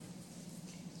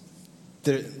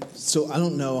So I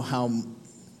don't know how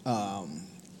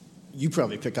you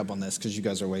probably pick up on this because you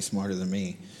guys are way smarter than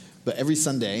me. But every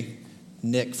Sunday,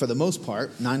 Nick, for the most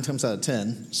part, 9 times out of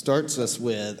 10, starts us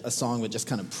with a song that just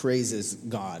kind of praises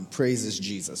God, praises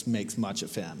Jesus, makes much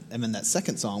of him. And then that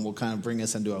second song will kind of bring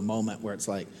us into a moment where it's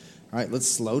like, all right, let's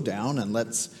slow down and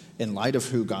let's, in light of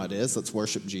who God is, let's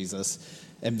worship Jesus.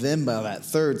 And then by that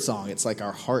third song, it's like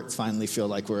our hearts finally feel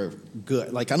like we're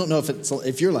good. Like, I don't know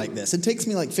if you're like this. It takes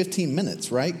me like 15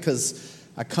 minutes, right? Because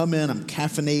I come in, I'm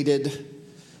caffeinated,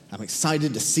 I'm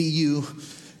excited to see you,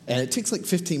 and it takes like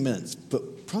 15 minutes.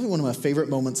 But probably one of my favorite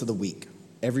moments of the week,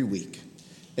 every week,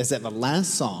 is that the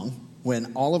last song,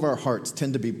 when all of our hearts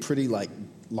tend to be pretty like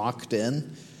locked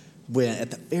in, when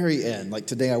at the very end, like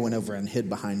today I went over and hid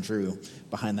behind Drew,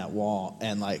 behind that wall,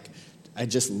 and like I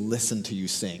just listened to you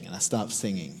sing, and I stopped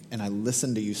singing, and I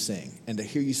listened to you sing, and to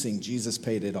hear you sing, Jesus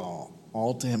paid it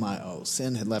all to him I owe.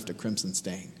 Sin had left a crimson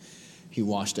stain. He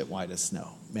washed it white as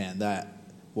snow. Man,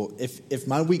 well, if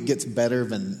my week gets better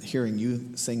than hearing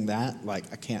you sing that,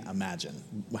 like I can't imagine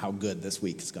how good this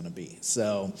week is going to be.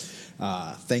 So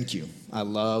thank you. I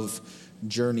love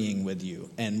journeying with you.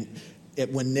 And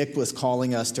when Nick was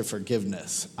calling us to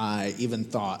forgiveness, I even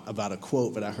thought about a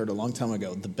quote that I heard a long time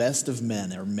ago. The best of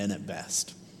men are men at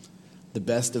best. The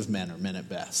best of men are men at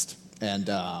best. And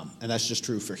that's just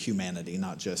true for humanity,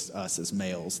 not just us as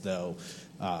males, though,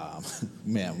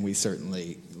 man, we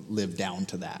certainly live down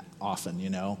to that often, you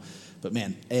know. But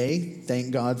man, A,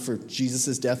 thank God for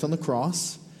Jesus' death on the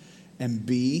cross, and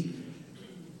B,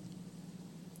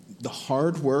 the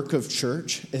hard work of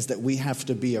church is that we have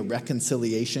to be a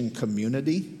reconciliation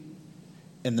community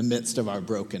in the midst of our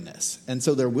brokenness. And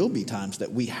so there will be times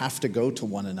that we have to go to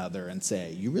one another and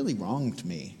say, you really wronged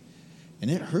me, and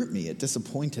it hurt me, it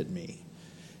disappointed me.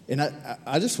 And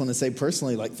I just want to say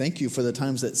personally, like, thank you for the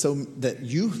times that some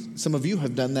of you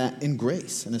have done that in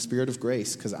grace, in a spirit of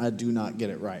grace, because I do not get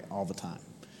it right all the time.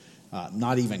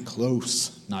 Not even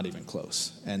close.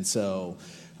 And so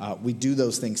we do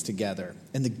those things together.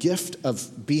 And the gift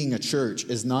of being a church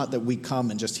is not that we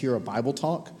come and just hear a Bible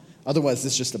talk. Otherwise,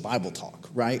 it's just a Bible talk,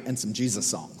 right? And some Jesus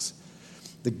songs.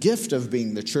 The gift of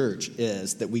being the church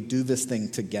is that we do this thing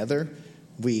together.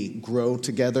 We grow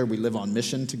together. We live on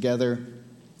mission together.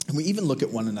 And we even look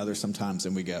at one another sometimes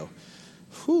and we go,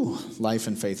 whew, life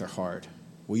and faith are hard.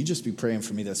 Will you just be praying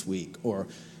for me this week? Or,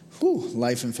 whew,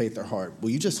 life and faith are hard.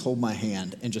 Will you just hold my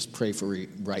hand and just pray for me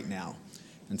right now?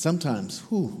 And sometimes,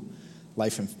 whew,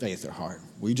 life and faith are hard.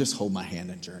 Will you just hold my hand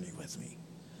and journey with me?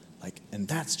 And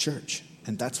that's church.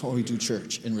 And that's why we do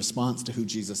church, in response to who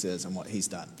Jesus is and what he's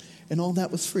done. And all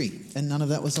that was free. And none of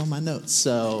that was on my notes.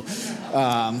 So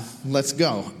let's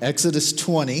go. Exodus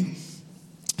 20.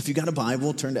 If you got a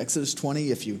Bible, turn to Exodus 20.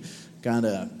 If you got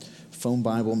a phone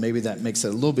Bible, maybe that makes it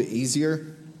a little bit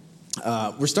easier.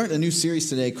 We're starting a new series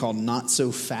today called Not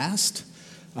So Fast.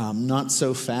 Not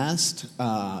So Fast.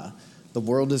 The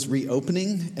world is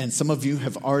reopening, and some of you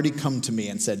have already come to me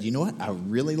and said, you know what, I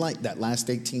really like that last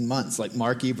 18 months. Like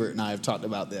Mark Ebert and I have talked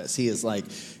about this. He is like,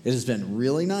 it has been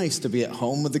really nice to be at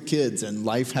home with the kids and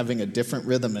life having a different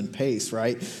rhythm and pace,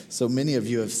 right? So many of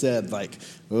you have said like,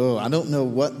 oh, I don't know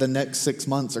what the next 6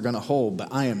 months are going to hold,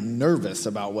 but I am nervous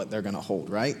about what they're going to hold,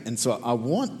 right? And so I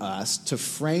want us to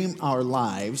frame our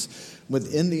lives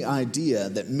within the idea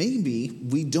that maybe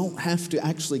we don't have to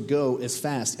actually go as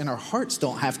fast, and our hearts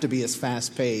don't have to be as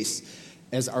fast-paced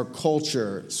as our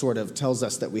culture sort of tells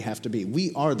us that we have to be.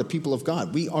 We are the people of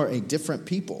God. We are a different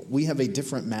people. We have a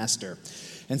different master.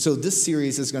 And so this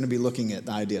series is going to be looking at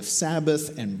the idea of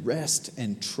Sabbath and rest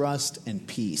and trust and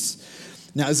peace.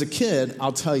 Now, as a kid,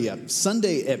 I'll tell you,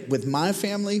 Sunday with my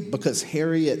family, because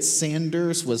Harriet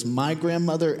Sanders was my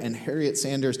grandmother, and Harriet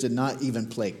Sanders did not even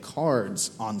play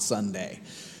cards on Sunday.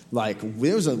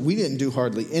 We didn't do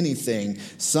hardly anything.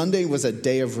 Sunday was a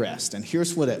day of rest, and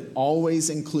here's what it always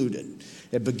included.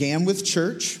 It began with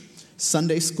church,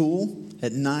 Sunday school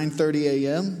at 9:30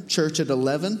 a.m., church at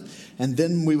 11, and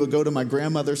then we would go to my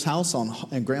grandmother's house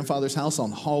and grandfather's house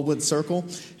on Hallwood Circle,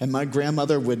 and my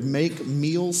grandmother would make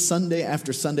meals Sunday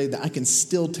after Sunday that I can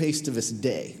still taste to this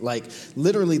day. Like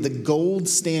literally the gold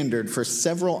standard for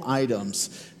several items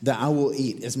that I will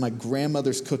eat is my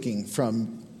grandmother's cooking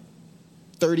from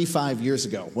 35 years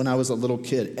ago when I was a little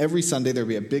kid. Every Sunday there would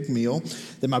be a big meal.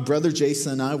 Then my brother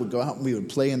Jason and I would go out and we would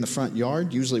play in the front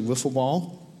yard, usually wiffle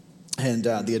ball, and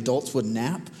the adults would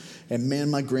nap. And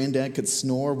man, my granddad could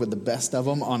snore with the best of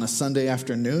them on a Sunday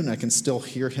afternoon. I can still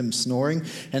hear him snoring.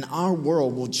 And our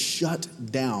world would shut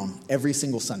down every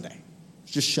single Sunday.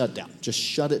 Just shut down. Just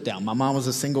shut it down. My mom was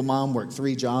a single mom, worked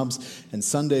 3 jobs, and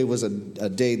Sunday was a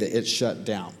day that it shut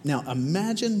down. Now,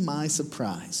 imagine my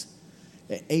surprise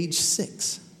At age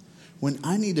 6, when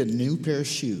I needed a new pair of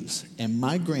shoes and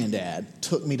my granddad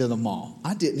took me to the mall,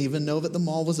 I didn't even know that the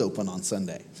mall was open on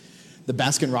Sunday. The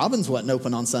Baskin Robbins wasn't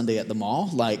open on Sunday at the mall.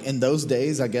 Like in those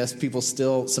days, I guess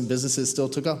some businesses still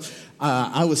took off.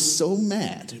 I was so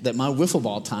mad that my wiffle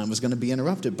ball time was going to be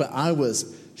interrupted, but I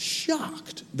was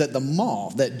shocked that the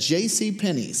mall, that J.C.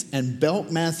 Penney's and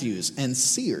Belk Matthews and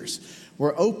Sears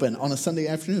were open on a Sunday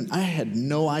afternoon. I had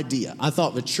no idea. I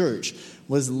thought the church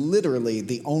was literally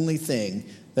the only thing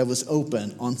that was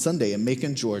open on Sunday in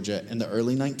Macon, Georgia in the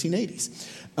early 1980s.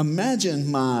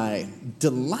 Imagine my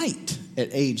delight at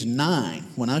age 9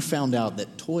 when I found out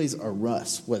that Toys R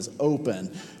Us was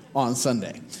open on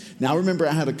Sunday. Now, remember,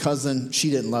 I had a cousin, she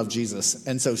didn't love Jesus,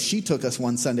 and so she took us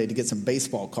one Sunday to get some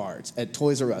baseball cards at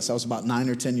Toys R Us. I was about 9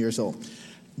 or 10 years old.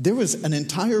 There was an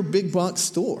entire big box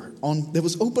store that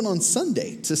was open on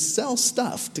Sunday to sell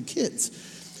stuff to kids.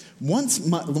 Once,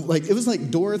 it was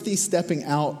like Dorothy stepping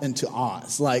out into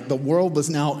Oz. Like the world was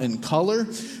now in color.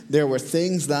 There were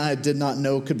things that I did not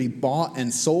know could be bought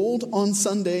and sold on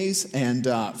Sundays. And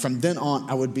from then on,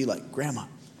 I would be like,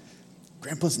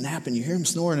 Grandpa's napping. You hear him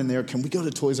snoring in there. Can we go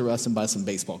to Toys R Us and buy some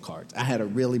baseball cards? I had a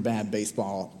really bad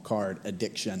baseball card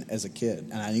addiction as a kid.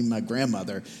 And I needed my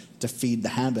grandmother to feed the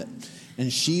habit.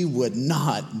 And she would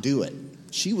not do it.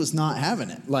 She was not having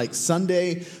it. Like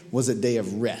Sunday was a day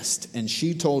of rest. And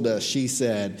she told us, she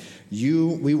said,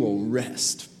 we will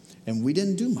rest. And we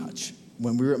didn't do much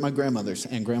when we were at my grandmother's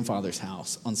and grandfather's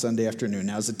house on Sunday afternoon.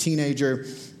 Now, as a teenager,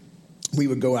 we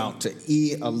would go out to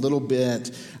eat a little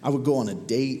bit. I would go on a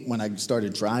date when I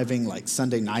started driving. Like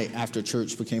Sunday night after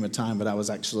church became a time that I was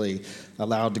actually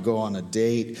allowed to go on a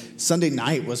date. Sunday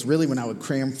night was really when I would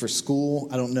cram for school.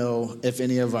 I don't know if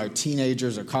any of our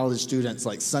teenagers or college students,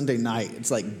 like Sunday night, it's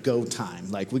like go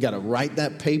time. Like we got to write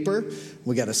that paper.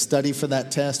 We got to study for that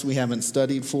test we haven't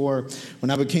studied for. When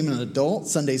I became an adult,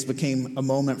 Sundays became a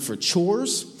moment for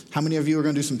chores. How many of you are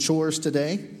going to do some chores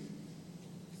today?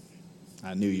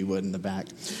 I knew you would in the back.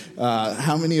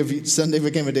 How many of you, Sunday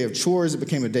became a day of chores, it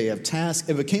became a day of tasks,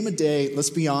 it became a day, let's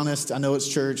be honest, I know it's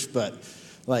church, but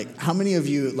like how many of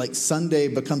you, like Sunday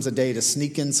becomes a day to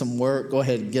sneak in some work, go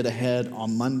ahead and get ahead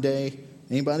on Monday?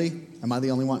 Anybody? Am I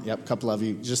the only one? Yep, a couple of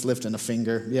you just lifting a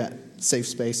finger. Yeah, safe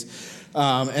space.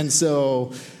 And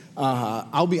so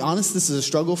I'll be honest, this is a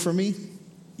struggle for me.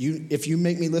 If you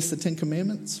make me list the 10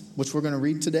 Commandments, which we're going to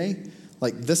read today,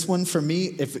 like this one for me,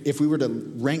 if we were to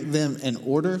rank them in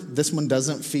order, this one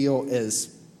doesn't feel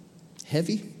as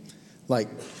heavy. Like,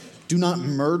 do not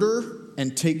murder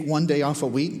and take one day off a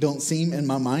week don't seem in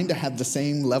my mind to have the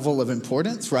same level of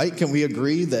importance, right? Can we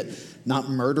agree that not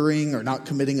murdering or not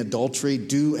committing adultery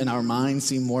do in our minds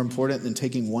seem more important than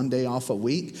taking one day off a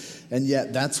week? And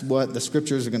yet that's what the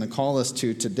scriptures are going to call us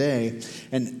to today.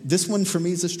 And this one for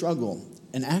me is a struggle.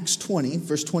 In Acts 20,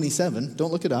 verse 27,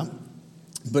 don't look it up.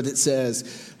 But it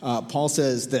says, Paul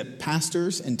says that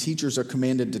pastors and teachers are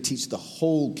commanded to teach the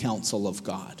whole counsel of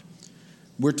God.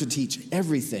 We're to teach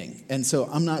everything. And so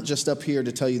I'm not just up here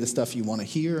to tell you the stuff you want to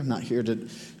hear. I'm not here to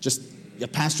just, a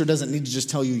pastor doesn't need to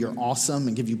just tell you you're awesome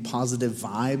and give you positive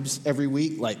vibes every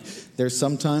week. Like there's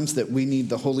sometimes that we need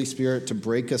the Holy Spirit to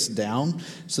break us down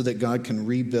so that God can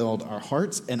rebuild our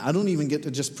hearts. And I don't even get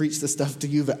to just preach the stuff to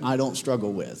you that I don't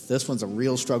struggle with. This one's a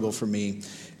real struggle for me,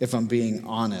 if I'm being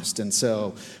honest. And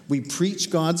so we preach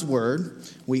God's word.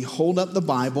 We hold up the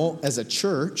Bible as a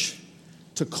church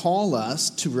to call us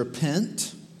to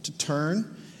repent, to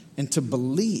turn, and to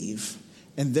believe,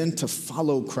 and then to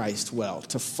follow Christ well,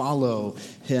 to follow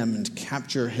him and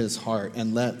capture his heart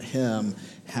and let him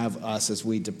have us as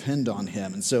we depend on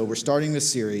him. And so we're starting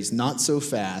this series, Not So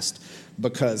Fast,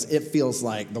 because it feels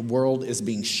like the world is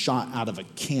being shot out of a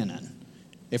cannon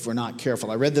if we're not careful.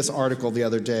 I read this article the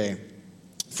other day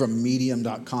from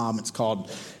medium.com.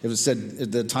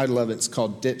 The title of it's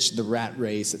called Ditch the Rat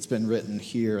Race. It's been written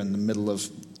here in the middle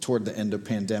toward the end of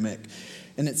pandemic.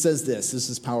 And it says this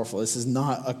is powerful. This is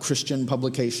not a Christian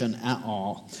publication at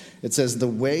all. It says, the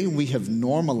way we have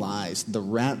normalized the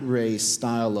rat race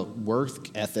style of work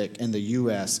ethic in the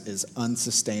U.S. is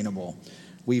unsustainable.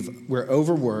 We're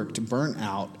overworked, burnt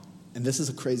out, and this is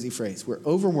a crazy phrase. We're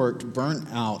overworked, burnt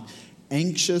out,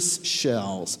 anxious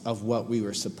shells of what we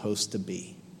were supposed to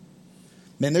be.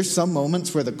 Man, there's some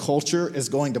moments where the culture is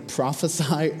going to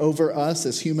prophesy over us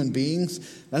as human beings.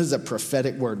 That is a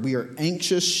prophetic word. We are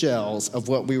anxious shells of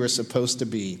what we were supposed to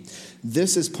be.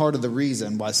 This is part of the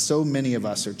reason why so many of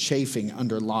us are chafing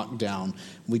under lockdown.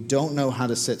 We don't know how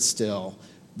to sit still.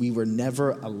 We were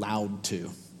never allowed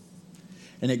to.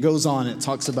 And it goes on, it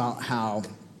talks about how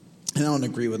And I don't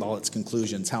agree with all its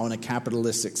conclusions, how in a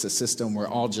capitalistic system we're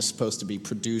all just supposed to be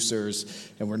producers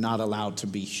and we're not allowed to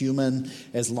be human.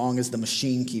 As long as the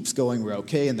machine keeps going, we're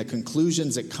okay. And the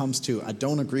conclusions it comes to, I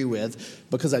don't agree with,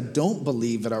 because I don't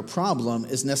believe that our problem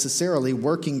is necessarily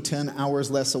working 10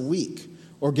 hours less a week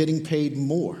or getting paid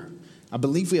more. I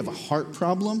believe we have a heart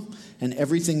problem, and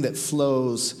everything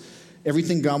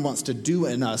God wants to do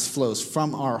in us flows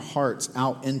from our hearts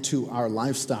out into our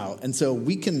lifestyle. And so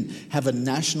we can have a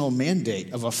national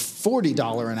mandate of a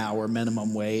 $40 an hour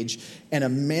minimum wage and a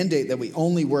mandate that we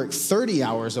only work 30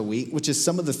 hours a week, which is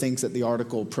some of the things that the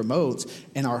article promotes,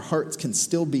 and our hearts can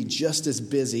still be just as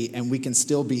busy and we can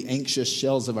still be anxious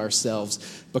shells of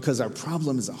ourselves because our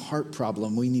problem is a heart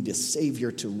problem. We need a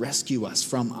Savior to rescue us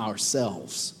from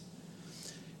ourselves.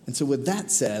 And so with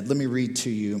that said, let me read to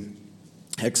you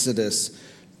Exodus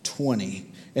 20.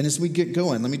 And as we get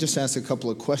going, let me just ask a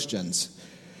couple of questions.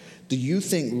 Do you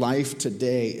think life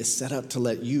today is set up to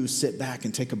let you sit back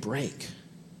and take a break?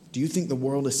 Do you think the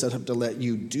world is set up to let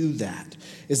you do that?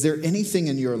 Is there anything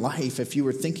in your life, if you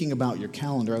were thinking about your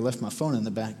calendar, I left my phone in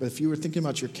the back, but if you were thinking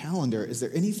about your calendar, is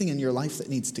there anything in your life that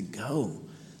needs to go,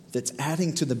 that's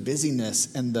adding to the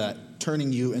busyness and the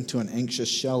turning you into an anxious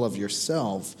shell of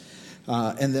yourself?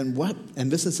 And then what,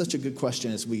 and this is such a good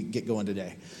question as we get going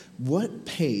today, what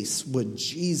pace would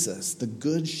Jesus, the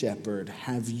Good Shepherd,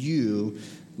 have you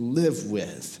live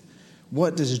with?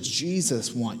 What does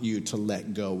Jesus want you to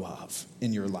let go of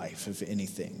in your life, if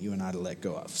anything, you and I to let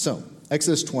go of? So,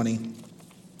 Exodus 20,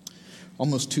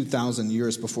 almost 2,000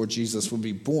 years before Jesus would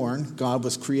be born, God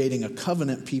was creating a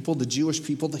covenant people, the Jewish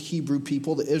people, the Hebrew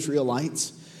people, the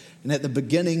Israelites. And at the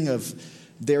beginning of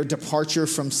their departure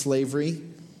from slavery,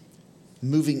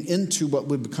 moving into what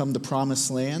would become the promised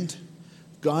land,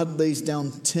 God lays down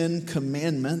 10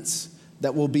 commandments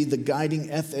that will be the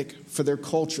guiding ethic for their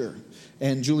culture.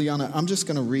 And Juliana, I'm just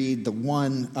going to read the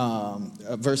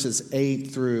verses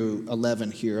 8 through 11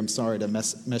 here. I'm sorry to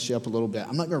mess you up a little bit.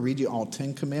 I'm not going to read you all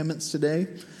 10 commandments today,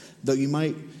 though you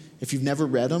might, if you've never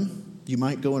read them, you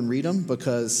might go and read them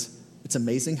because it's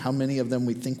amazing how many of them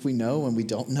we think we know and we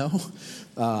don't know.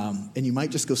 And you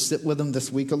might just go sit with them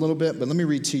this week a little bit. But let me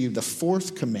read to you the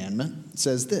fourth commandment. It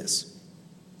says this: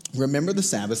 remember the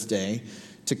Sabbath day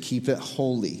to keep it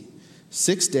holy.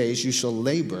 6 days you shall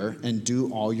labor and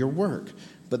do all your work.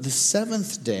 But the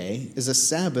seventh day is a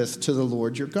Sabbath to the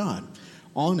Lord your God.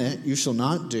 On it you shall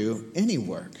not do any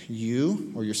work,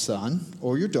 you or your son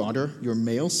or your daughter, your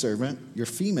male servant, your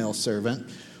female servant,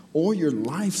 or your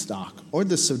livestock, or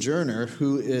the sojourner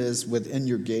who is within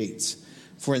your gates.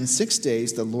 For in 6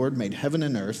 days the Lord made heaven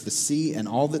and earth, the sea and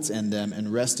all that's in them,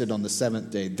 and rested on the seventh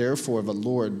day. Therefore the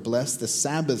Lord blessed the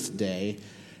Sabbath day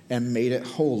and made it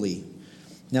holy.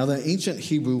 Now the ancient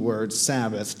Hebrew word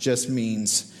Sabbath just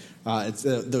means, the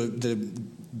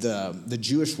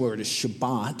Jewish word is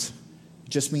Shabbat. It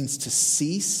just means to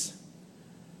cease,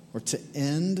 or to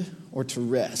end, or to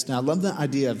rest. Now, I love the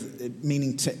idea of it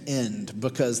meaning to end,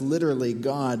 because literally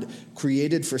God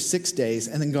created for 6 days,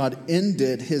 and then God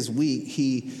ended his week.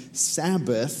 He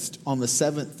Sabbathed on the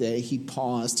seventh day. He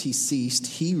paused, he ceased,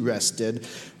 he rested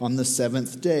on the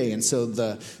seventh day. And so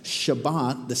the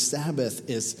Shabbat, the Sabbath,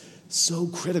 is so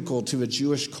critical to a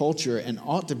Jewish culture and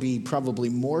ought to be probably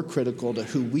more critical to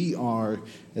who we are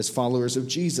as followers of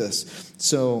Jesus.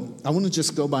 So I want to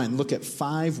just go by and look at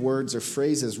 5 words or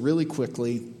phrases really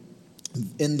quickly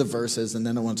in the verses, and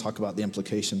then I want to talk about the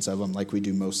implications of them like we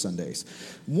do most Sundays.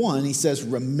 1, he says,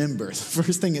 remember. The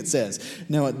first thing it says.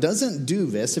 Now, it doesn't do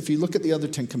this. If you look at the other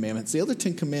 10 commandments, the other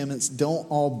 10 commandments don't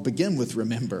all begin with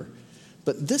remember.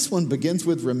 But this one begins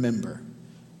with remember.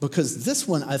 Because this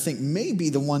one, I think, may be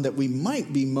the one that we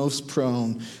might be most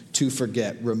prone to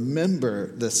forget. Remember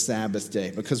the Sabbath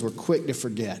day, because we're quick to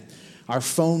forget. Our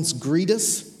phones greet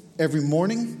us every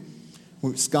morning.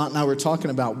 Scott and I were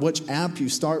talking about which app you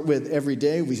start with every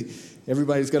day.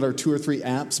 Everybody's got our 2 or 3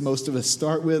 apps most of us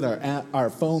start with.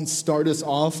 Our phones start us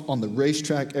off on the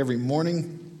racetrack every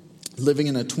morning. Living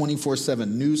in a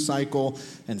 24/7 news cycle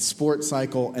and sports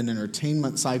cycle and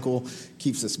entertainment cycle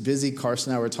keeps us busy.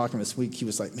 Carson and I were talking this week. He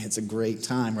was like, man, it's a great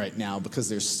time right now because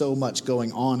there's so much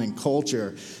going on in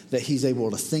culture that he's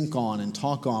able to think on and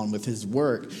talk on with his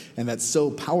work. And that's so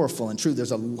powerful and true.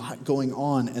 There's a lot going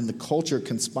on, and the culture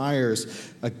conspires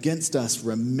against us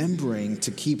remembering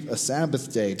to keep a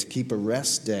Sabbath day, to keep a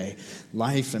rest day.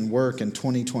 Life and work in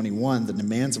 2021, the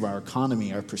demands of our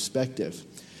economy, our perspective.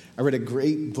 I read a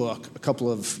great book a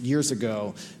couple of years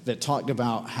ago that talked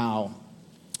about how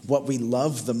what we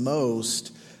love the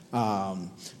most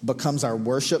becomes our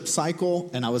worship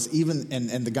cycle. And I was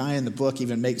and the guy in the book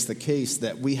even makes the case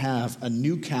that we have a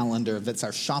new calendar that's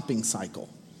our shopping cycle.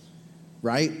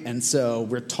 right? And so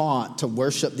we're taught to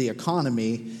worship the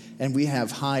economy, and we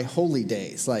have high holy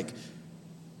days. Like,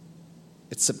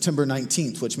 it's September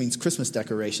 19th, which means Christmas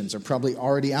decorations are probably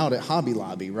already out at Hobby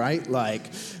Lobby, right? Like,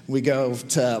 we go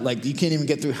to, like, you can't even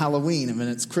get through Halloween, and then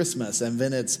it's Christmas, and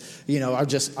then it's,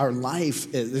 our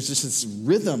life, there's just this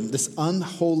rhythm, this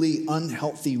unholy,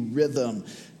 unhealthy rhythm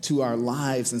to our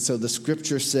lives. And so the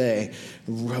scriptures say,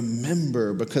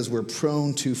 remember, because we're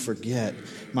prone to forget.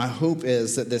 My hope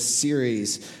is that this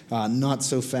series, Not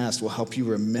So Fast, will help you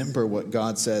remember what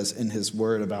God says in his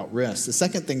word about rest. The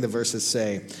second thing the verses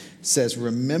say says,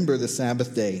 remember the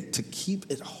Sabbath day to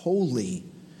keep it holy.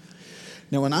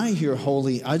 Now, when I hear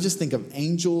holy, I just think of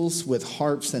angels with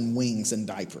harps and wings and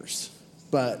diapers.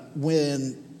 But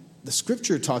when the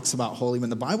scripture talks about holy,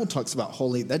 when the Bible talks about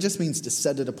holy, that just means to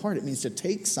set it apart. It means to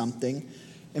take something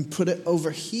and put it over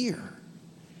here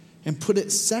and put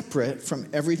it separate from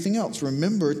everything else.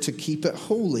 Remember to keep it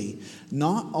holy.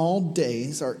 Not all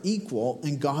days are equal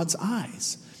in God's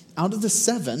eyes. Out of the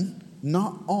 7,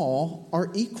 not all are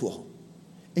equal.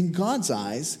 In God's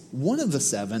eyes, one of the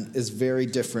 7 is very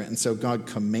different. And so God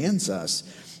commands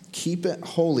us, keep it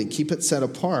holy, keep it set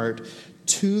apart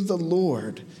to the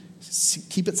Lord.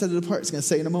 Keep it set apart. It's going to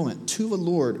say in a moment, to the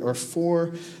Lord or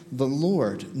for the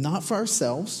Lord, not for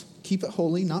ourselves. Keep it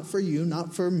holy, not for you,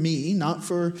 not for me, not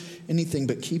for anything,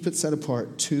 but keep it set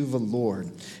apart to the Lord.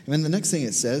 And then the next thing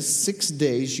it says, 6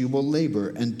 days you will labor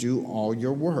and do all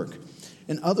your work.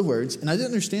 In other words, and I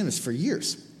didn't understand this for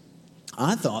years,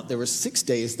 I thought there were 6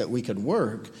 days that we could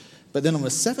work, but then on the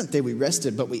 7th day we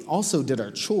rested, but we also did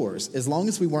our chores. As long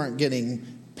as we weren't getting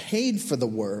paid for the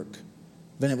work,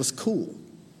 then it was cool.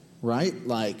 Right?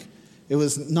 Like, it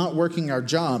was not working our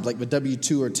job like the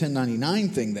W-2 or 1099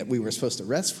 thing that we were supposed to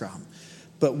rest from.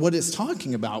 But what it's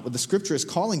talking about, what the scripture is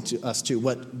calling to us to,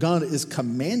 what God is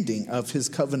commanding of his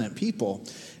covenant people,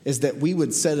 is that we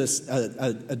would set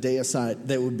a day aside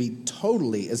that would be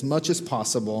totally, as much as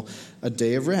possible, a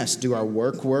day of rest. Do our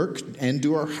work, and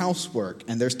do our housework.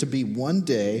 And there's to be one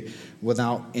day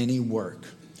without any work.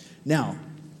 Now,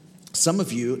 some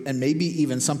of you, and maybe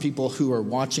even some people who are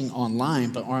watching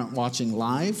online but aren't watching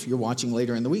live, you're watching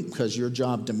later in the week because your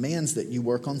job demands that you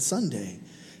work on Sunday.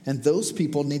 And those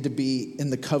people need to be in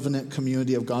the covenant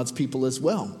community of God's people as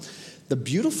well. The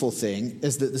beautiful thing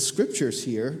is that the scriptures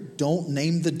here don't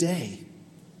name the day.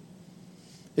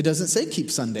 It doesn't say keep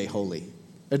Sunday holy.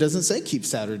 It doesn't say keep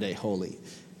Saturday holy.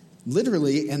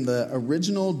 Literally, in the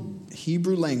original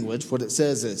Hebrew language, what it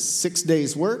says is 6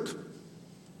 days work,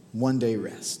 1 day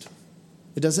rest.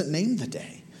 It doesn't name the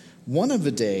day. One of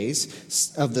the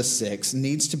days of the 6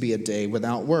 needs to be a day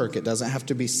without work. It doesn't have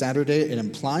to be Saturday. It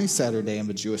implies Saturday in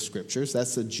the Jewish scriptures.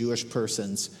 That's the Jewish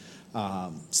person's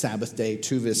Sabbath day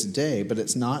to this day, but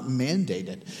it's not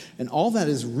mandated. And all that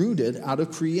is rooted out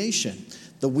of creation.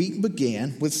 The week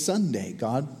began with Sunday.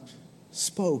 God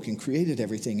spoke and created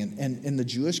everything. And in the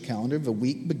Jewish calendar, the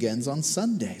week begins on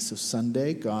Sunday. So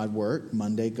Sunday, God worked.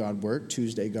 Monday, God worked.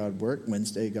 Tuesday, God worked.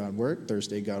 Wednesday, God worked.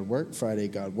 Thursday, God worked. Friday,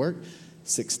 God worked.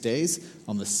 6 days.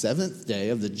 On the 7th day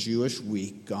of the Jewish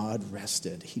week, God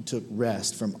rested. He took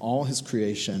rest from all his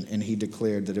creation, and he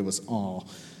declared that it was all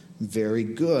very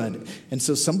good. And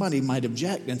so somebody might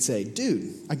object and say,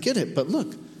 dude, I get it, but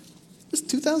look, it's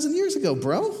 2,000 years ago,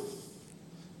 bro.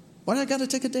 Why do I got to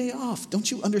take a day off?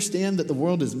 Don't you understand that the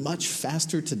world is much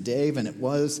faster today than it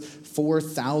was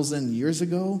 4,000 years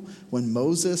ago when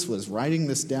Moses was writing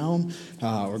this down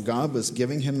or God was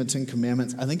giving him the 10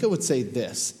 Commandments? I think I would say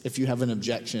this if you have an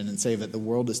objection and say that the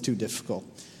world is too difficult.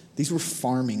 These were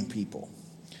farming people.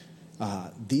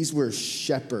 These were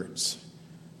shepherds.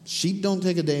 Sheep don't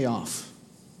take a day off.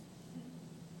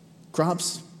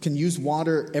 Crops can use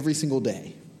water every single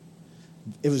day.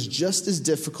 It was just as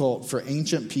difficult for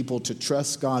ancient people to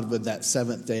trust God with that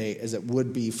 7th day as it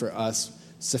would be for us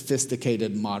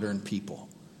sophisticated modern people.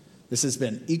 This has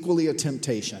been equally a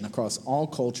temptation across all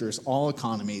cultures, all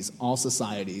economies, all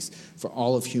societies, for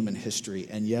all of human history.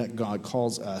 And yet God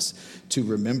calls us to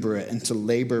remember it and to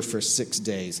labor for 6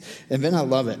 days. And then I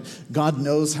love it. God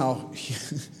knows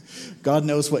God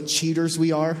knows what cheaters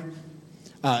we are.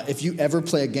 If you ever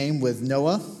play a game with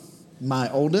Noah,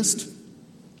 my oldest,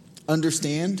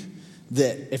 understand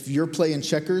that if you're playing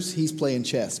checkers, he's playing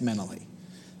chess mentally.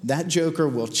 That joker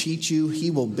will cheat you.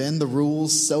 He will bend the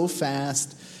rules so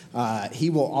fast. He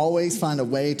will always find a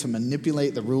way to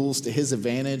manipulate the rules to his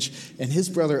advantage. And his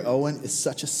brother Owen is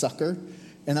such a sucker.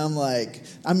 And I'm like,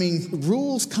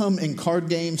 rules come in card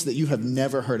games that you have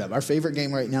never heard of. Our favorite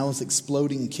game right now is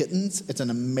Exploding Kittens. It's an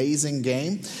amazing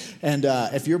game. And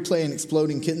if you're playing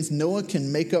Exploding Kittens, Noah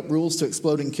can make up rules to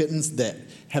Exploding Kittens that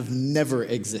have never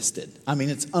existed.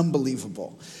 It's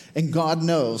unbelievable. And God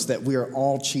knows that we are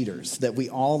all cheaters, that we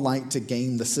all like to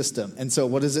game the system. And so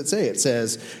what does it say? It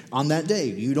says, on that day,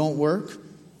 you don't work,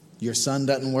 your son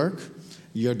doesn't work,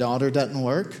 your daughter doesn't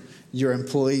work, your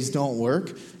employees don't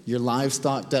work, your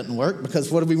livestock doesn't work, because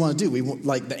what do we want to do? We,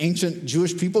 like the ancient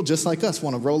Jewish people, just like us,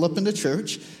 want to roll up into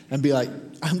church and be like,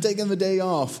 I'm taking the day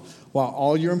off while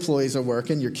all your employees are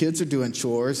working, your kids are doing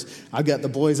chores. I've got the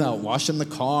boys out washing the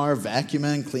car,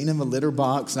 vacuuming, cleaning the litter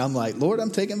box. And I'm like, Lord,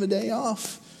 I'm taking the day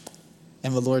off.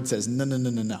 And the Lord says,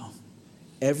 no.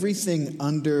 Everything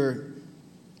under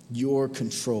your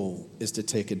control is to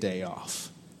take a day off.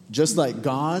 Just like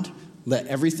God let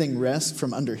everything rest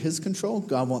from under his control,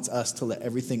 God wants us to let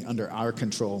everything under our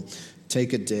control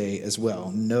take a day as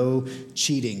well. No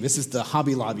cheating. This is the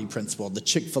Hobby Lobby principle, the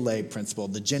Chick-fil-A principle,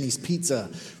 the Jenny's Pizza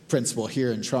principle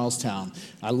here in Charlestown.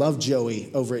 I love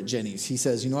Joey over at Jenny's. He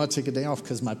says, I'll take a day off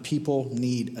because my people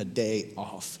need a day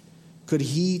off. Could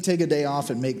he take a day off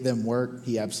and make them work?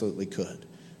 He absolutely could,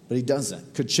 but he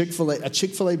doesn't. Could a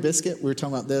Chick-fil-A biscuit, we were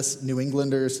talking about this, New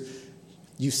Englanders,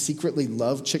 you secretly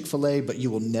love Chick-fil-A, but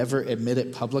you will never admit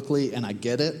it publicly, and I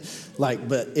get it.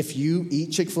 But if you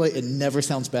eat Chick-fil-A, it never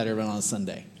sounds better than on a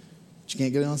Sunday. But you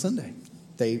can't get it on Sunday.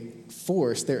 They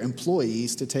force their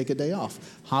employees to take a day off.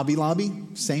 Hobby Lobby,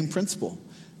 same principle.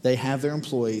 They have their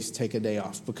employees take a day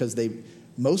off because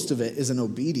most of it is an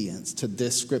obedience to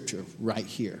this scripture right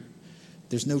here.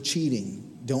 There's no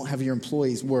cheating. Don't have your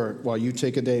employees work while you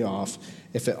take a day off,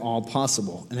 if at all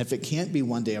possible. And if it can't be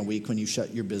one day a week when you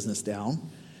shut your business down,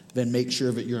 then make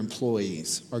sure that your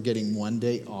employees are getting one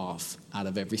day off out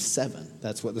of every 7.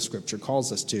 That's what the scripture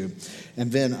calls us to.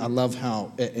 And then I love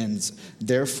how it ends.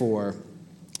 Therefore,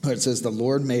 it says, the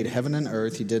Lord made heaven and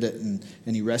earth. He did it, and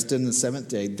he rested in the 7th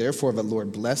day. Therefore, the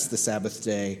Lord blessed the Sabbath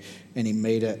day, and he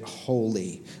made it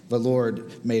holy. The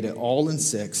Lord made it all in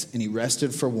 6, and he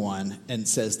rested for 1, and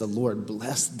says the Lord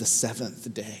blessed the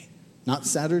 7th day. Not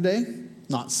Saturday,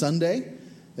 not Sunday.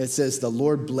 It says the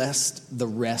Lord blessed the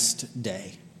rest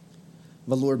day.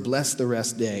 The Lord blessed the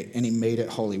rest day, and he made it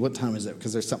holy. What time is it?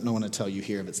 Because there's something I want to tell you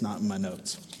here if it's not in my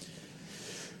notes.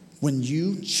 When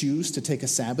you choose to take a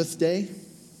Sabbath day,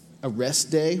 a rest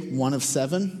day, 1 of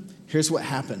 7, here's what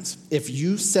happens. If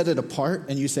you set it apart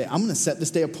and you say, I'm going to set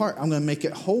this day apart, I'm going to make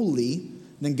it holy,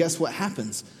 then guess what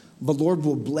happens? The Lord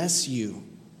will bless you.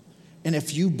 And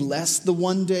if you bless the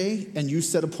one day and you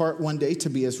set apart one day to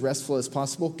be as restful as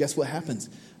possible, guess what happens?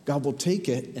 God will take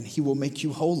it and he will make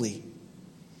you holy.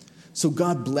 So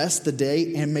God blessed the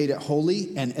day and made it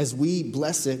holy. And as we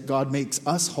bless it, God makes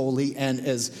us holy. And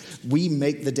as we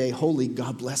make the day holy,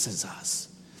 God blesses us.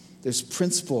 There's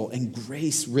principle and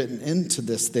grace written into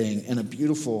this thing in a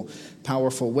beautiful,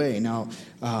 powerful way. Now,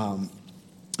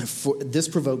 this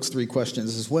provokes 3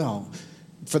 questions as well.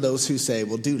 For those who say,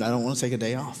 well, dude, I don't want to take a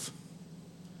day off.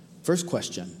 First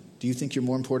question, do you think you're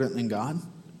more important than God?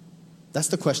 That's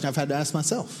the question I've had to ask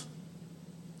myself.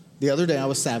 The other day I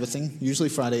was Sabbathing. Usually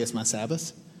Friday is my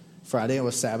Sabbath. Friday I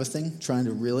was Sabbathing, trying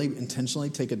to really intentionally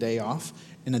take a day off,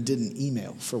 and I did an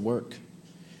email for work.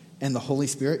 And the Holy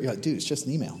Spirit, you're like, dude, it's just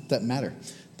an email. Doesn't matter.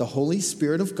 The Holy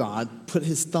Spirit of God put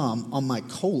his thumb on my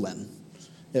colon,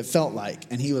 it felt like.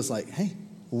 And he was like, hey,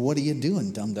 what are you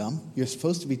doing, dum-dum? You're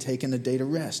supposed to be taking a day to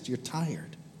rest. You're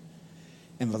tired.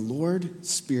 And the Lord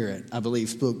Spirit, I believe,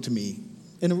 spoke to me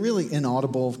in a really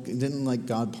inaudible, didn't like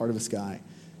God part of the sky.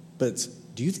 But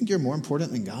do you think you're more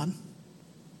important than God?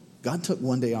 God took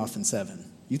 1 day off in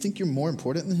 7. You think you're more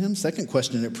important than him? Second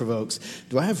question it provokes,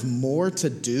 do I have more to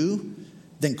do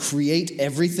than create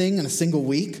everything in a single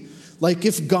week? Like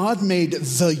if God made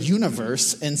the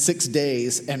universe in 6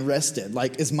 days and rested,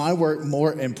 like is my work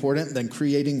more important than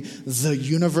creating the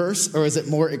universe, or is it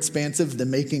more expansive than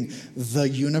making the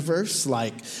universe?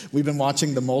 Like we've been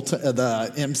watching the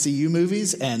MCU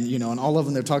movies, and in all of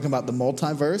them they're talking about the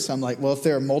multiverse. I'm like, well, if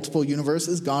there are multiple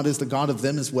universes, God is the God of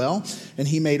them as well, and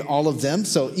he made all of them.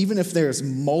 So even if there's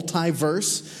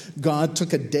multiverse, God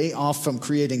took a day off from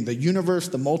creating the universe,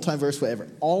 the multiverse, whatever.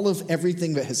 All of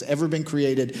everything that has ever been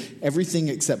created, everything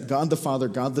except God the Father,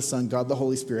 God the Son, God the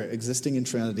Holy Spirit, existing in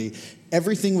Trinity,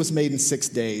 everything was made in 6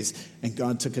 days, and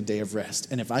God took a day of rest.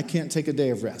 And if I can't take a day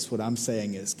of rest, what I'm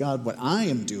saying is, God, what I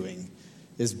am doing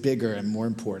is bigger and more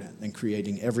important than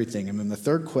creating everything. And then the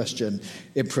third question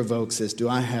it provokes is, do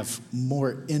I have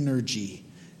more energy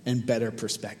and better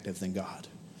perspective than God?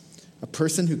 A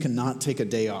person who cannot take a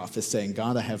day off is saying,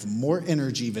 God, I have more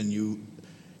energy than you,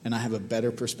 and I have a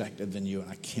better perspective than you,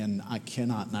 and I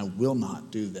cannot and I will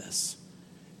not do this.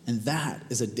 And that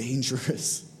is a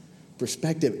dangerous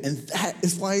perspective, and that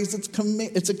is why it's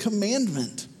a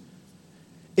commandment.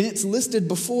 And it's listed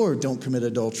before: don't commit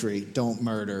adultery, don't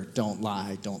murder, don't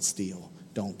lie, don't steal,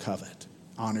 don't covet,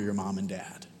 honor your mom and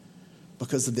dad,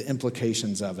 because of the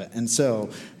implications of it. And so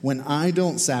when I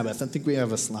don't Sabbath, I think we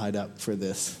have a slide up for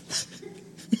this.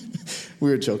 We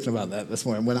were joking about that this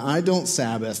morning. When I don't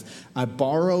Sabbath, I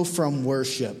borrow from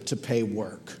worship to pay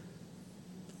work.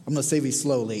 I'm going to say these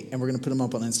slowly, and we're going to put them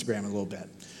up on Instagram in a little bit.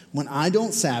 When I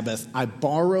don't Sabbath, I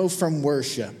borrow from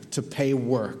worship to pay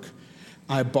work.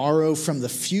 I borrow from the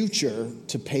future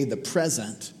to pay the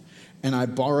present, and I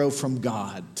borrow from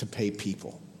God to pay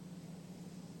people.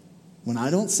 When I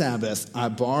don't Sabbath, I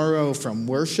borrow from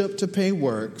worship to pay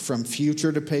work, from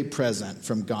future to pay present,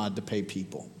 from God to pay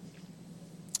people.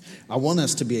 I want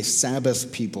us to be a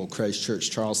Sabbath people, Christ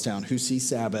Church Charlestown, who see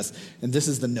Sabbath. And this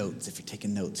is the notes, if you're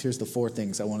taking notes. Here's the 4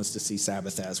 things I want us to see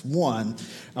Sabbath as. 1,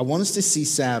 I want us to see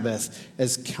Sabbath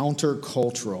as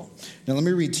countercultural. Now, let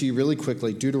me read to you really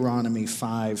quickly Deuteronomy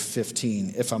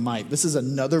 5:15, if I might. This is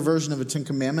another version of the Ten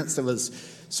Commandments that was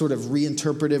sort of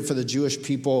reinterpreted for the Jewish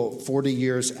people 40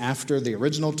 years after the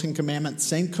original Ten Commandments.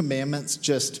 Same commandments,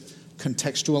 just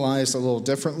contextualized a little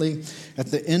differently.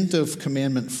 At the end of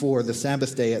Commandment 4, the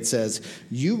Sabbath day, it says,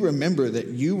 "You remember that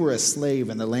you were a slave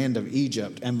in the land of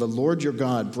Egypt, and the Lord your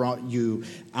God brought you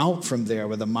out from there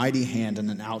with a mighty hand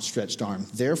and an outstretched arm.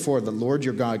 Therefore, the Lord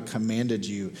your God commanded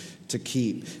you to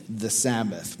keep the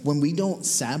Sabbath." When we don't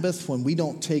Sabbath, when we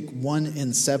don't take 1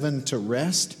 in 7 to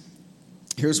rest,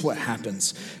 here's what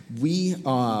happens. We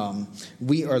are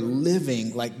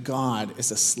living like God is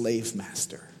a slave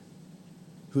master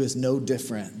who is no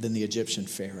different than the Egyptian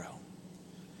Pharaoh.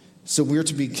 So we're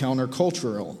to be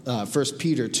countercultural. 1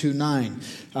 Peter 2:9.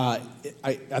 I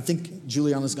think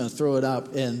Juliana's going to throw it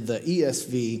up in the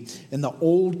ESV. In the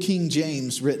old King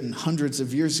James, written hundreds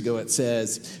of years ago, it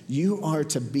says, "You are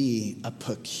to be a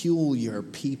peculiar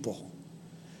people."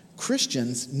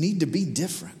 Christians need to be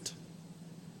different.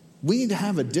 We need to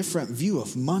have a different view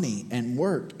of money and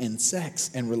work and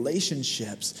sex and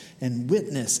relationships and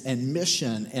witness and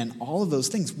mission and all of those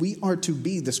things. We are to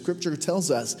be, the scripture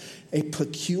tells us, a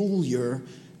peculiar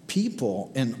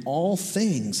people in all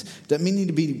things. Doesn't mean we need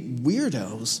to be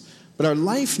weirdos, but our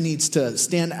life needs to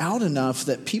stand out enough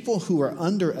that people who are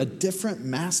under a different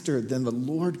master than the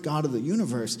Lord God of the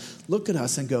universe look at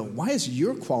us and go, "Why is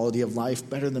your quality of life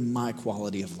better than my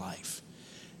quality of life?"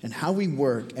 And how we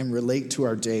work and relate to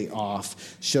our day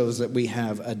off shows that we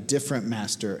have a different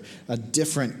master, a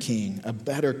different king, a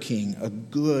better king, a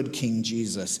good King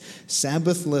Jesus.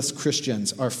 Sabbathless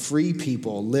Christians are free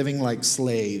people living like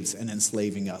slaves and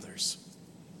enslaving others.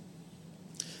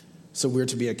 So we're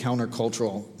to be a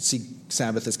countercultural, see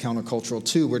Sabbath as countercultural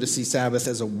too. We're to see Sabbath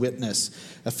as a witness.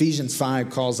 Ephesians 5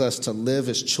 calls us to live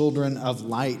as children of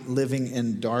light, living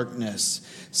in darkness.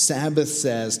 Sabbath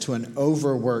says to an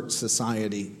overworked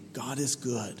society, God is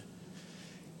good.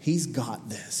 He's got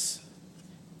this.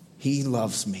 He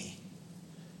loves me.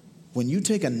 When you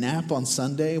take a nap on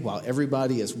Sunday while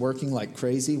everybody is working like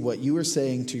crazy, what you are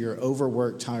saying to your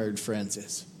overworked, tired friends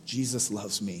is, Jesus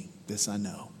loves me. This I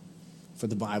know, for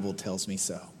the Bible tells me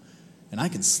so. And I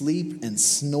can sleep and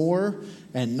snore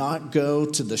and not go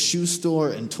to the shoe store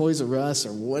and Toys R Us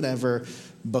or whatever,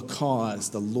 because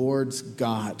the Lord's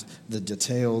got the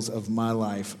details of my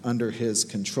life under his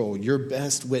control. Your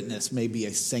best witness may be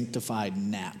a sanctified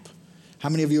nap. How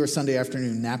many of you are Sunday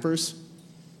afternoon nappers?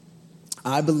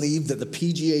 I believe that the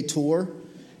PGA Tour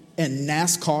and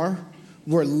NASCAR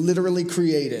were literally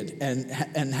created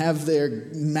and have their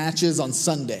matches on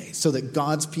Sunday so that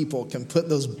God's people can put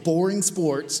those boring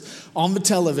sports on the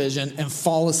television and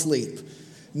fall asleep.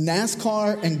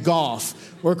 NASCAR and golf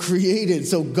were created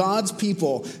so God's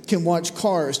people can watch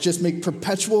cars just make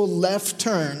perpetual left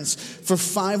turns for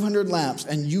 500 laps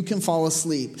and you can fall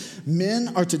asleep. Men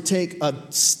are to take a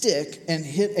stick and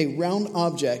hit a round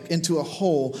object into a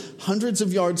hole hundreds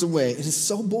of yards away. It is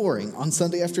so boring on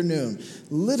Sunday afternoon,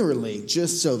 literally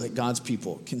just so that God's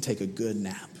people can take a good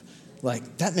nap.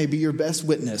 Like, that may be your best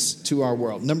witness to our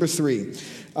world. Number 3,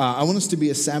 I want us to be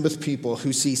a Sabbath people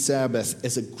who see Sabbath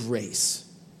as a grace.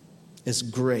 As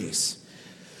grace.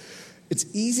 It's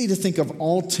easy to think of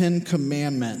all 10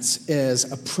 commandments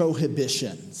as a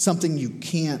prohibition, something you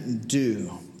can't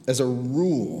do, as a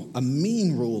rule, a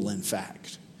mean rule, in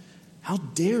fact. How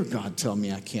dare God tell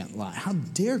me I can't lie? How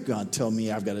dare God tell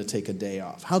me I've got to take a day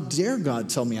off? How dare God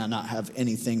tell me I not have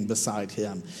anything beside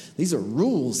him? These are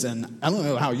rules, and I don't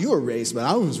know how you were raised, but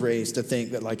I was raised to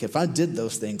think that, like, if I did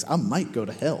those things, I might go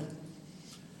to hell.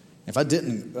 If I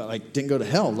didn't go to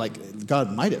hell,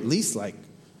 God might at least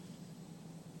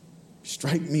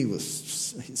smite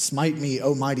me,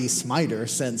 O mighty smiter,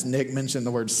 since Nick mentioned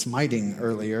the word smiting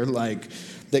earlier,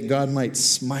 that God might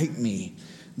smite me.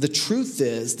 The truth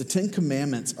is, the Ten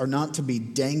Commandments are not to be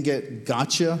dang it,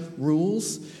 gotcha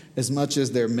rules as much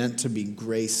as they're meant to be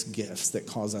grace gifts that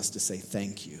cause us to say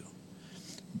thank you.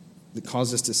 That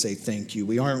cause us to say thank you.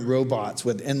 We aren't robots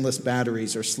with endless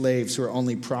batteries or slaves who are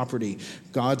only property.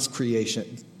 God's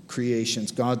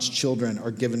creations, God's children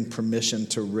are given permission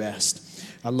to rest.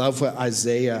 I love what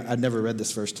Isaiah, I never read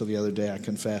this verse till the other day, I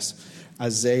confess.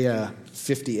 Isaiah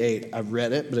 58, I've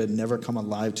read it, but it had never come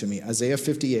alive to me. Isaiah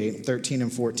 58, 13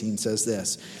 and 14 says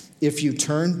this: if you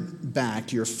turn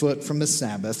back your foot from the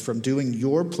Sabbath, from doing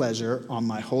your pleasure on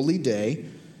my holy day,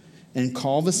 and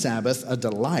call the Sabbath a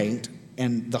delight,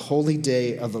 and the holy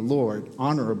day of the Lord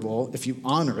honorable, if you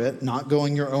honor it, not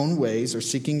going your own ways or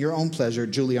seeking your own pleasure,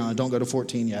 Juliana, don't go to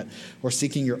 14 yet, or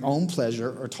seeking your own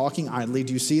pleasure or talking idly,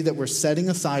 do you see that we're setting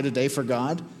aside a day for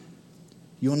God?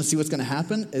 You want to see what's going to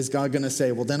happen? Is God going to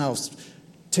say, well, then I'll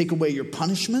take away your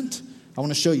punishment? I want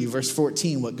to show you, verse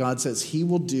 14, what God says he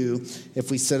will do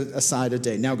if we set aside a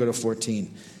day. Now go to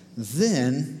 14.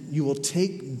 Then you will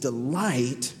take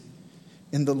delight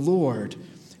in the Lord.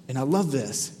 And I love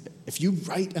this. If you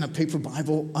write in a paper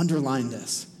Bible, underline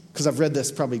this, because I've read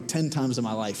this probably 10 times in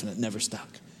my life and it never stuck.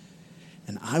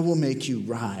 And I will make you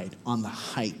ride on the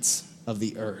heights of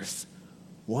the earth.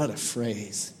 What a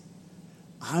phrase.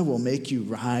 I will make you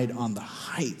ride on the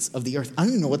heights of the earth. I don't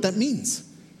even know what that means.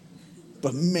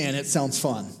 But man, it sounds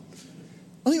fun.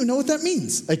 I don't even know what that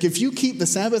means. If you keep the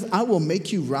Sabbath, I will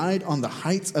make you ride on the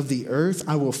heights of the earth.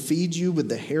 I will feed you with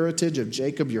the heritage of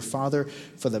Jacob your father,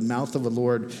 for the mouth of the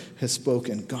Lord has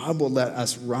spoken. God will let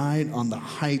us ride on the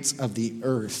heights of the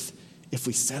earth if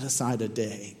we set aside a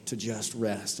day to just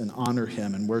rest and honor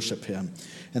him and worship him.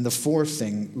 And the fourth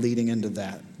thing leading into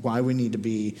that, why we need to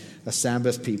be a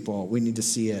Sabbath people, we need to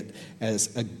see it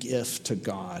as a gift to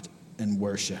God and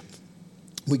worship.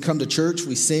 We come to church,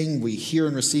 we sing, we hear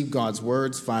and receive God's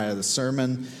words via the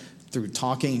sermon, through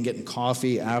talking and getting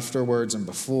coffee afterwards and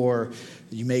before.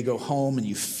 You may go home and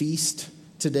you feast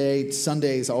today.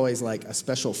 Sunday is always like a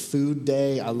special food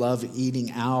day. I love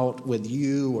eating out with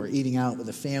you or eating out with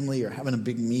a family or having a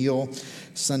big meal.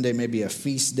 Sunday may be a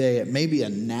feast day. It may be a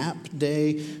nap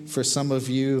day for some of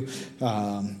you.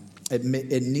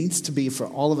 It needs to be for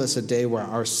all of us a day where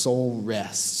our soul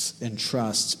rests and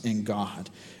trusts in God.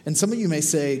 And some of you may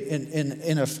say,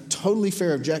 in a totally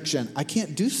fair objection, I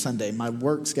can't do Sunday. My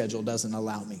work schedule doesn't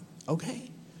allow me.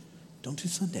 Okay, don't do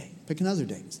Sunday. Pick another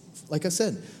day. Like I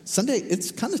said, Sunday,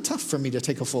 it's kind of tough for me to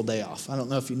take a full day off. I don't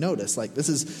know if you noticed.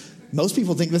 Most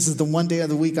people think this is the one day of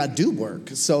the week I do work.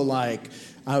 So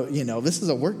this is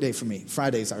a work day for me.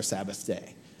 Friday's our Sabbath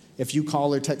day. If you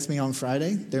call or text me on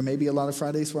Friday, there may be a lot of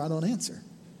Fridays where I don't answer.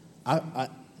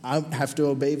 I have to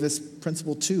obey this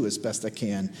principle too as best I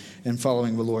can in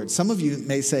following the Lord. Some of you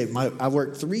may say, I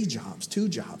work 3 jobs, 2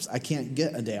 jobs. I can't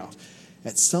get a day off.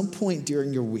 At some point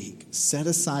during your week, set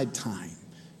aside time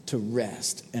to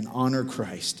rest and honor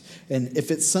Christ. And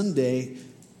if it's Sunday,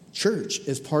 church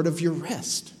is part of your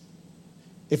rest.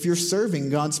 If you're serving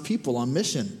God's people on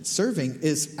mission, serving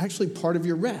is actually part of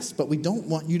your rest. But we don't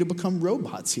want you to become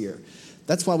robots here.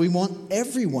 That's why we want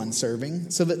everyone serving,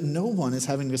 so that no one is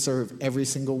having to serve every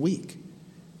single week.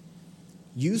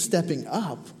 You stepping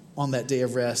up on that day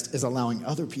of rest is allowing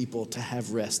other people to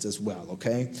have rest as well,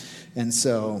 okay? And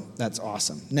so that's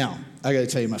awesome. Now, I got to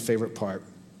tell you my favorite part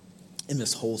in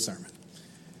this whole sermon.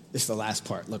 This is the last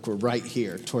part. Look, we're right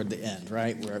here toward the end,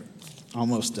 right? We're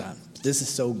almost done. This is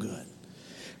so good.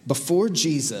 Before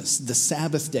Jesus, the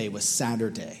Sabbath day was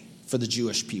Saturday for the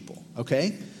Jewish people,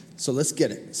 okay? So let's get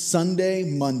it. Sunday,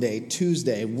 Monday,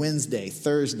 Tuesday, Wednesday,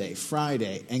 Thursday,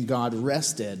 Friday, and God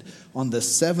rested on the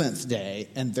 7th day,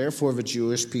 and therefore the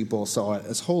Jewish people saw it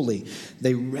as holy.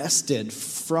 They rested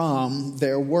from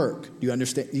their work. Do you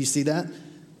understand? You see that?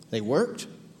 They worked,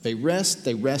 they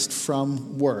rest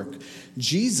from work.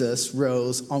 Jesus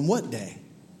rose on what day?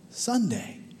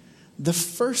 Sunday, the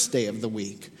first day of the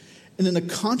week. And in a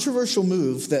controversial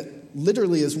move that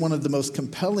literally is one of the most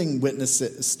compelling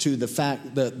witnesses to the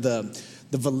fact that the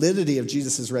validity of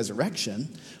Jesus'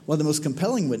 resurrection, one of the most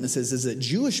compelling witnesses is that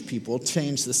Jewish people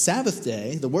changed the Sabbath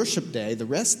day, the worship day, the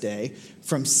rest day,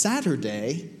 from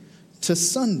Saturday to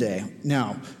Sunday.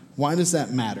 Now, why does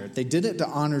that matter? They did it to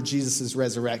honor Jesus'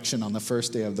 resurrection on the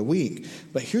first day of the week.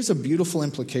 But here's a beautiful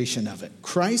implication of it.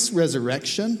 Christ's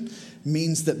resurrection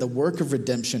means that the work of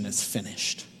redemption is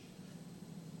finished.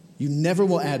 You never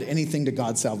will add anything to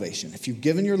God's salvation. If you've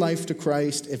given your life to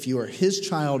Christ, if you are his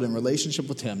child in relationship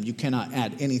with him, you cannot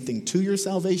add anything to your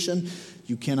salvation.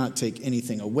 You cannot take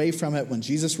anything away from it. When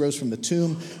Jesus rose from the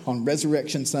tomb on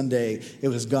Resurrection Sunday, it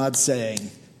was God saying,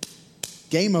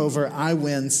 game over, I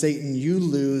win, Satan, you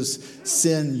lose,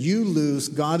 sin, you lose,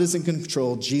 God is in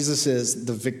control, Jesus is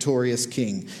the victorious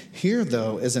king. Here,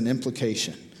 though, is an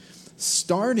implication.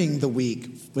 Starting the week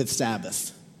with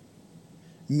Sabbath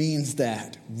means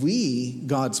that we,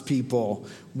 God's people,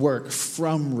 work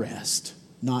from rest,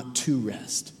 not to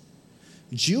rest.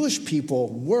 Jewish people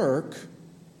work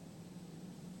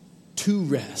to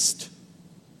rest.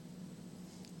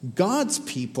 God's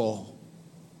people,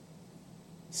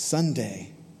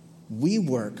 Sunday, we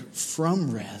work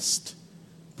from rest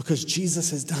because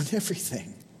Jesus has done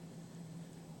everything.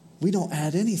 We don't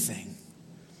add anything.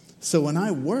 So when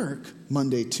I work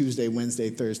Monday, Tuesday, Wednesday,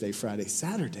 Thursday, Friday,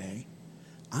 Saturday,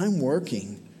 I'm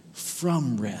working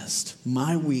from rest.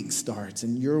 My week starts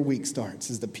and your week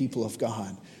starts as the people of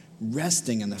God,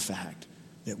 resting in the fact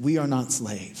that we are not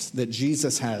slaves, that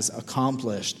Jesus has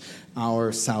accomplished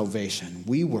our salvation.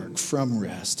 We work from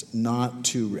rest, not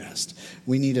to rest.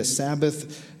 We need a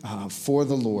Sabbath for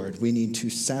the Lord. We need to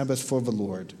Sabbath for the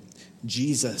Lord.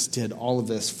 Jesus did all of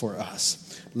this for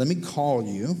us. Let me call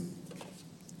you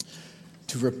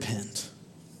to repent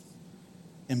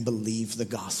and believe the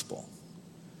gospel.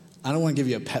 I don't want to give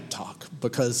you a pep talk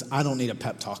because I don't need a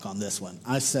pep talk on this one.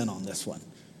 I sin on this one.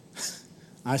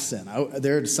 I sin.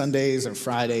 There are Sundays or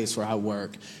Fridays where I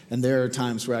work, and there are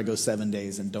times where I go 7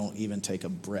 days and don't even take a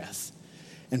breath.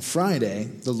 And Friday,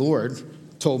 the Lord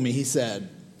told me, he said,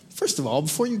 first of all,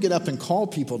 before you get up and call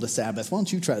people to Sabbath, why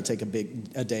don't you try to take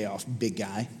a day off, big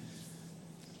guy?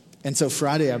 And so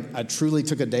Friday, I truly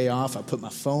took a day off. I put my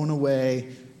phone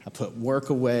away. I put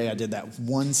work away. I did that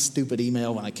one stupid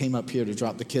email when I came up here to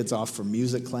drop the kids off for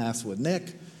music class with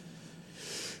Nick.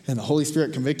 And the Holy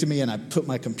Spirit convicted me, and I put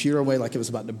my computer away like it was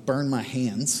about to burn my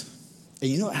hands. And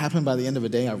you know what happened by the end of the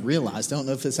day? I realized, I don't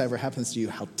know if this ever happens to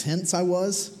you, how tense I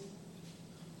was,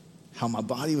 how my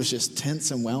body was just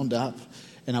tense and wound up.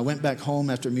 And I went back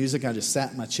home after music. I just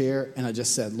sat in my chair, and I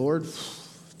just said, Lord,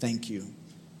 thank you.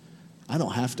 I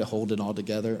don't have to hold it all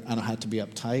together. I don't have to be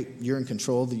uptight. You're in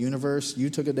control of the universe. You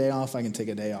took a day off. I can take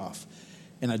a day off.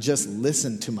 And I just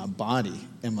listened to my body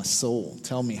and my soul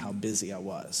tell me how busy I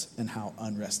was and how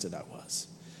unrested I was.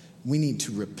 We need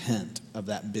to repent of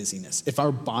that busyness. If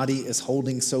our body is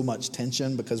holding so much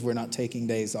tension because we're not taking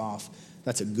days off,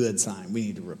 that's a good sign. We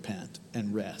need to repent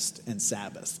and rest and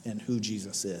Sabbath and who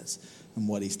Jesus is and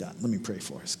what he's done. Let me pray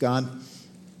for us. God,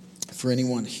 for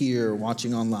anyone here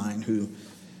watching online who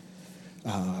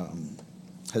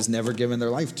has never given their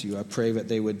life to you, I pray that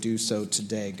they would do so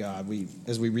today, God.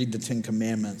 As we read the Ten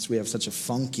Commandments, we have such a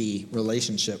funky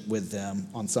relationship with them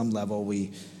on some level. The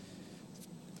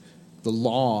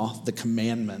law, the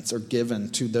commandments are given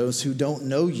to those who don't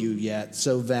know you yet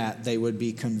so that they would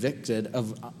be convicted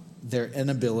of their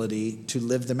inability to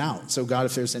live them out. So God,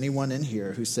 if there's anyone in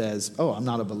here who says, oh, I'm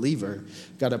not a believer,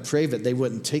 God, I pray that they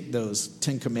wouldn't take those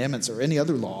 10 commandments or any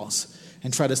other laws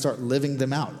and try to start living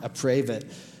them out. I pray that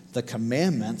the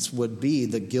commandments would be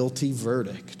the guilty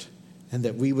verdict and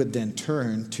that we would then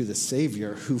turn to the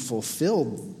Savior who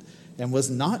fulfilled and was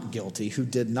not guilty, who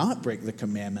did not break the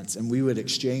commandments, and we would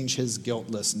exchange his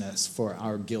guiltlessness for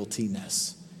our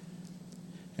guiltiness.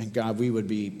 And God, we would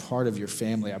be part of your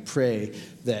family. I pray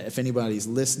that if anybody's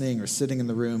listening or sitting in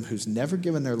the room who's never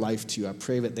given their life to you, I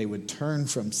pray that they would turn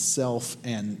from self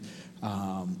and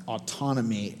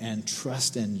autonomy and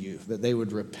trust in you, that they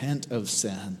would repent of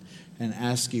sin and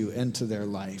ask you into their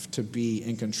life to be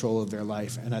in control of their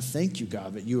life. And I thank you,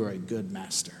 God, that you are a good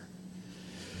master.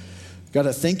 God,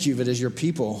 I thank you that as your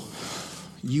people,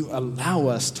 you allow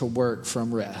us to work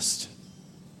from rest.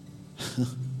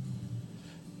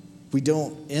 We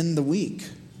don't end the week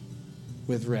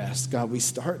with rest. God, we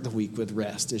start the week with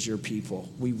rest as your people.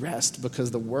 We rest because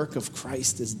the work of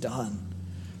Christ is done.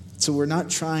 So we're not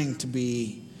trying to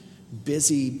be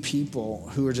busy people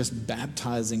who are just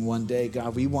baptizing one day.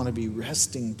 God, we want to be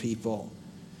resting people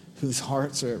whose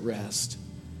hearts are at rest.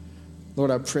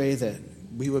 Lord, I pray that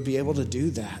we would be able to do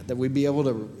that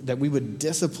we would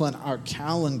discipline our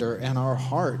calendar and our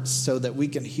hearts so that we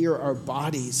can hear our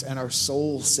bodies and our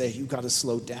souls say, you've got to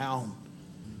slow down.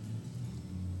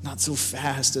 Not so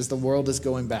fast as the world is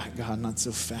going back, God, not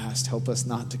so fast. Help us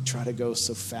not to try to go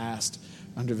so fast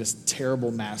under this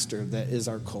terrible master that is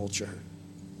our culture.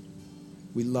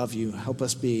 We love you. Help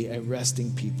us be a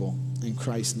resting people. In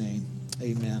Christ's name,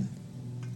 amen.